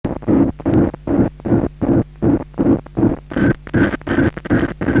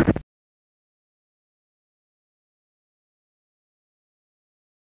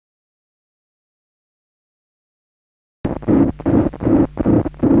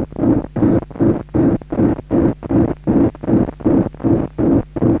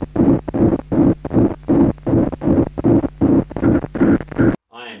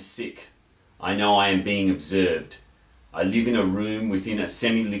am being observed. I live in a room within a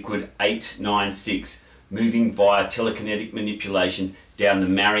semi-liquid 896, moving via telekinetic manipulation down the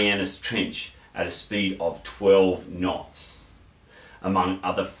Marianas Trench at a speed of 12 knots. Among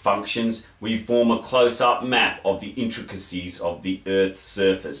other functions, we form a close-up map of the intricacies of the Earth's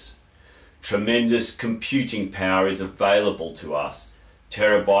surface. Tremendous computing power is available to us,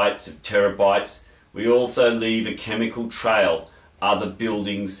 terabytes of terabytes. We also leave a chemical trail. Other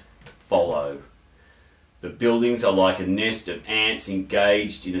buildings follow. The buildings are like a nest of ants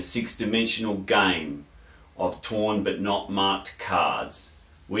engaged in a six-dimensional game of torn but not marked cards.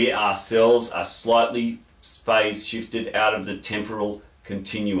 We ourselves are slightly phase shifted out of the temporal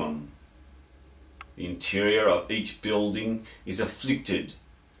continuum. The interior of each building is afflicted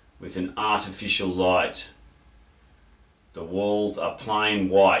with an artificial light. The walls are plain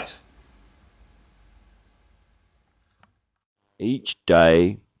white. Each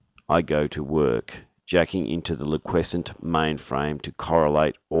day I go to work, jacking into the liquescent mainframe to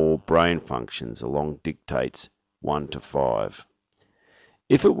correlate all brain functions along dictates 1 to 5.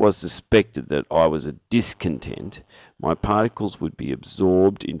 If it was suspected that I was a discontent, my particles would be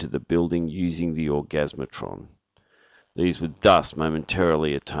absorbed into the building using the orgasmatron. These would thus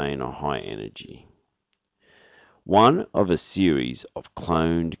momentarily attain a high energy. One of a series of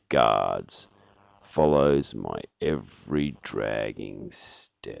cloned guards follows my every dragging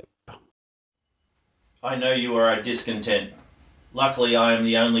step. I know you are a discontent. Luckily I am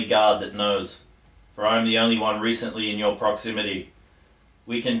the only guard that knows, for I am the only one recently in your proximity.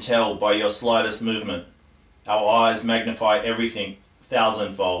 We can tell by your slightest movement. Our eyes magnify everything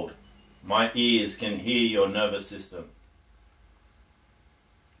 1,000-fold. My ears can hear your nervous system.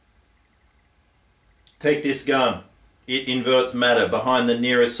 Take this gun. It inverts matter behind the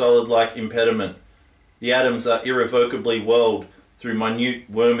nearest solid-like impediment. The atoms are irrevocably whirled through minute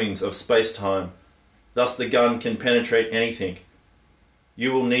wormings of space-time. Thus the gun can penetrate anything.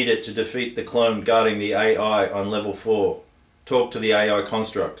 You will need it to defeat the clone guarding the AI on level 4. Talk to the AI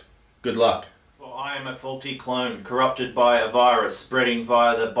construct. Good luck. For I am a faulty clone corrupted by a virus spreading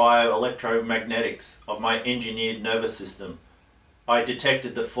via the bioelectromagnetics of my engineered nervous system. I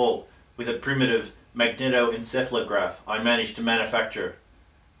detected the fault with a primitive magnetoencephalograph I managed to manufacture.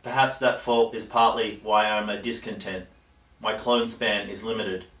 Perhaps that fault is partly why I am a discontent. My clone span is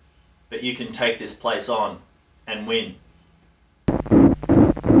limited, but you can take this place on and win.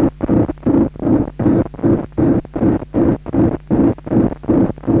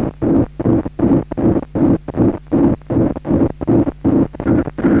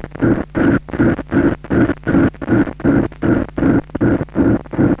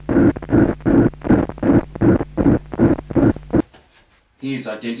 He is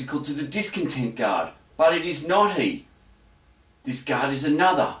identical to the discontent guard, but it is not he. This guard is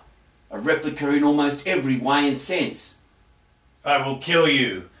another, a replica in almost every way and sense. I will kill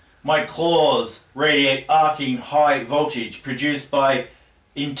you. My claws radiate arcing high voltage produced by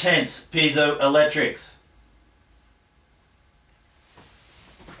intense piezoelectrics.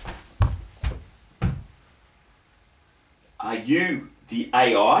 Are you the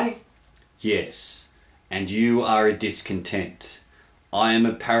AI? Yes, and you are a discontent. I am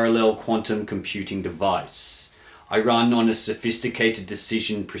a parallel quantum computing device. I run on a sophisticated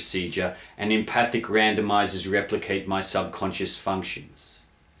decision procedure and empathic randomizers replicate my subconscious functions.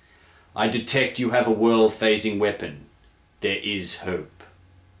 I detect you have a world-phasing weapon. There is hope.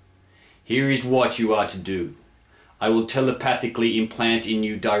 Here is what you are to do. I will telepathically implant in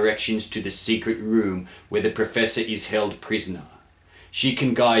you directions to the secret room where the professor is held prisoner. She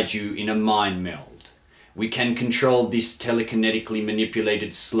can guide you in a mind meld. We can control this telekinetically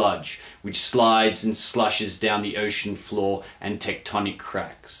manipulated sludge, which slides and slushes down the ocean floor and tectonic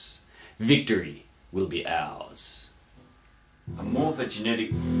cracks. Victory will be ours. A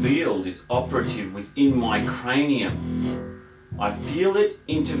morphogenetic field is operative within my cranium. I feel it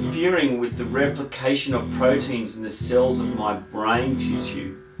interfering with the replication of proteins in the cells of my brain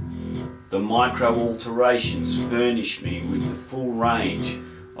tissue. The micro alterations furnish me with the full range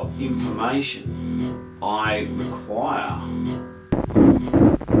of information I require.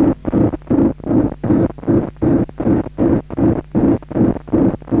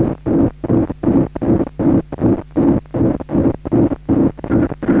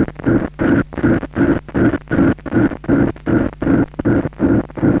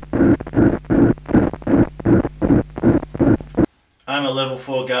 I'm a level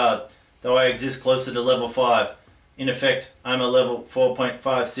 4 guard, though I exist closer to level 5. In effect, I'm a level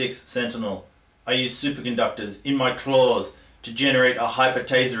 4.56 sentinel. I use superconductors in my claws to generate a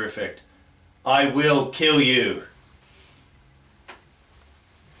hypertaser effect. I will kill you.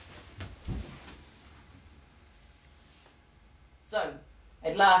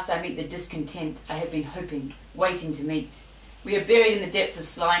 At last I meet the discontent I have been hoping, waiting to meet. We are buried in the depths of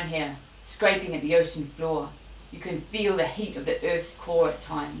slime here, scraping at the ocean floor. You can feel the heat of the earth's core at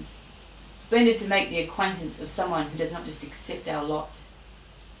times. Splendid to make the acquaintance of someone who does not just accept our lot.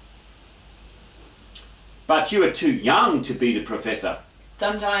 But you are too young to be the professor.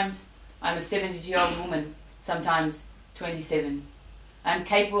 Sometimes I'm a 70-year-old woman, sometimes 27. I am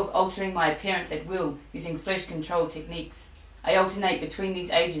capable of altering my appearance at will using flesh control techniques. I alternate between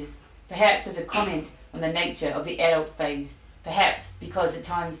these ages, perhaps as a comment on the nature of the adult phase, perhaps because at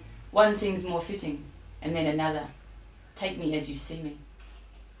times one seems more fitting, and then another. Take me as you see me.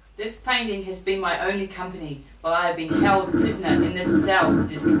 This painting has been my only company while I have been held prisoner in this cell of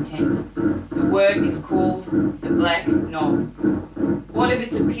discontent. The work is called The Black Knob. What of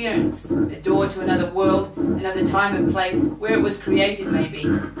its appearance? A door to another world, another time and place, where it was created maybe,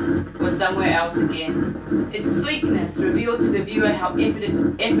 or somewhere else again. Its sleekness reveals to the viewer how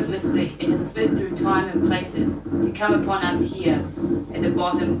effortlessly it has slid through time and places to come upon us here at the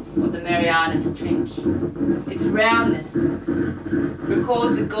bottom of the Marianas Trench. Its roundness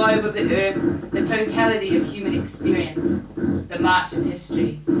recalls the globe of the earth, the totality of human experience, the march of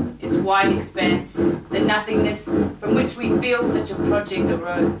history, its wide expanse, the nothingness from which we feel such a project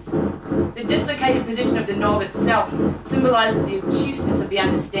arose. The dislocated position of the knob itself symbolizes the obtuseness of the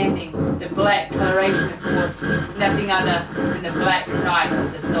understanding, the black coloration, of course, nothing other than the black night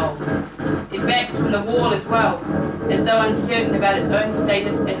of the soul. It backs from the wall as well, as though uncertain about its own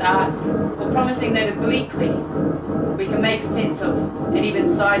status as art, or promising that obliquely we can make sense of and even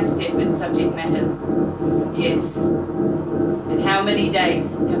sidestep its subject matter. Yes, and how many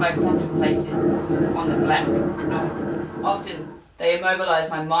days have I contemplated on the black knob? Often they immobilize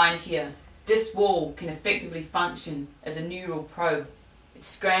my mind here. This wall can effectively function as a neural probe. It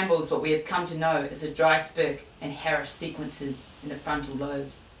scrambles what we have come to know as the Dreisberg and Harris sequences in the frontal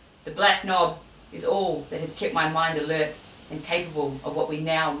lobes. The black knob is all that has kept my mind alert and capable of what we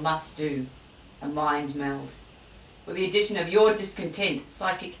now must do, a mind meld. With the addition of your discontent,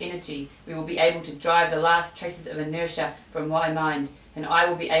 psychic energy, we will be able to drive the last traces of inertia from my mind, and I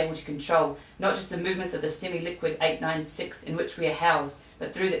will be able to control not just the movements of the semi-liquid 896 in which we are housed,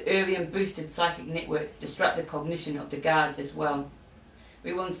 but through the Erbium-boosted psychic network, disrupt the cognition of the guards as well.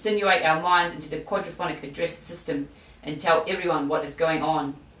 We will insinuate our minds into the quadraphonic address system and tell everyone what is going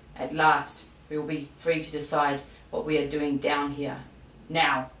on. At last, we will be free to decide what we are doing down here.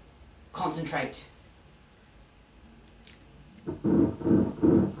 Now, concentrate.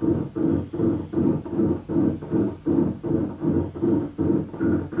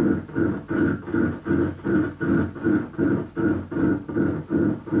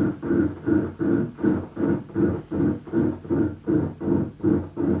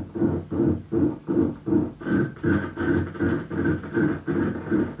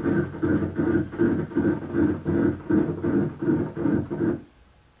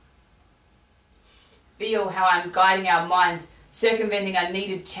 Feel how I'm guiding our minds, circumventing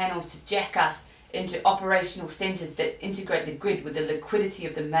unneeded channels to jack us into operational centers that integrate the grid with the liquidity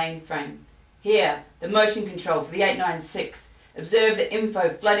of the mainframe. Here, the motion control for the 896. Observe the info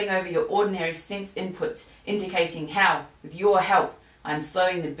flooding over your ordinary sense inputs, indicating how, with your help, I am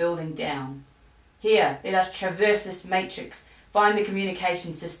slowing the building down. Here, let us traverse this matrix, find the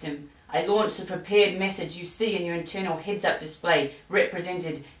communication system. I launch the prepared message you see in your internal heads-up display,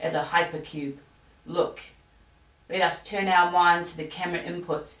 represented as a hypercube. Look, let us turn our minds to the camera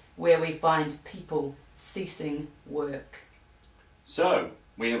inputs where we find people ceasing work. So,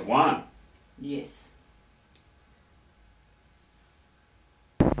 we have won. Yes.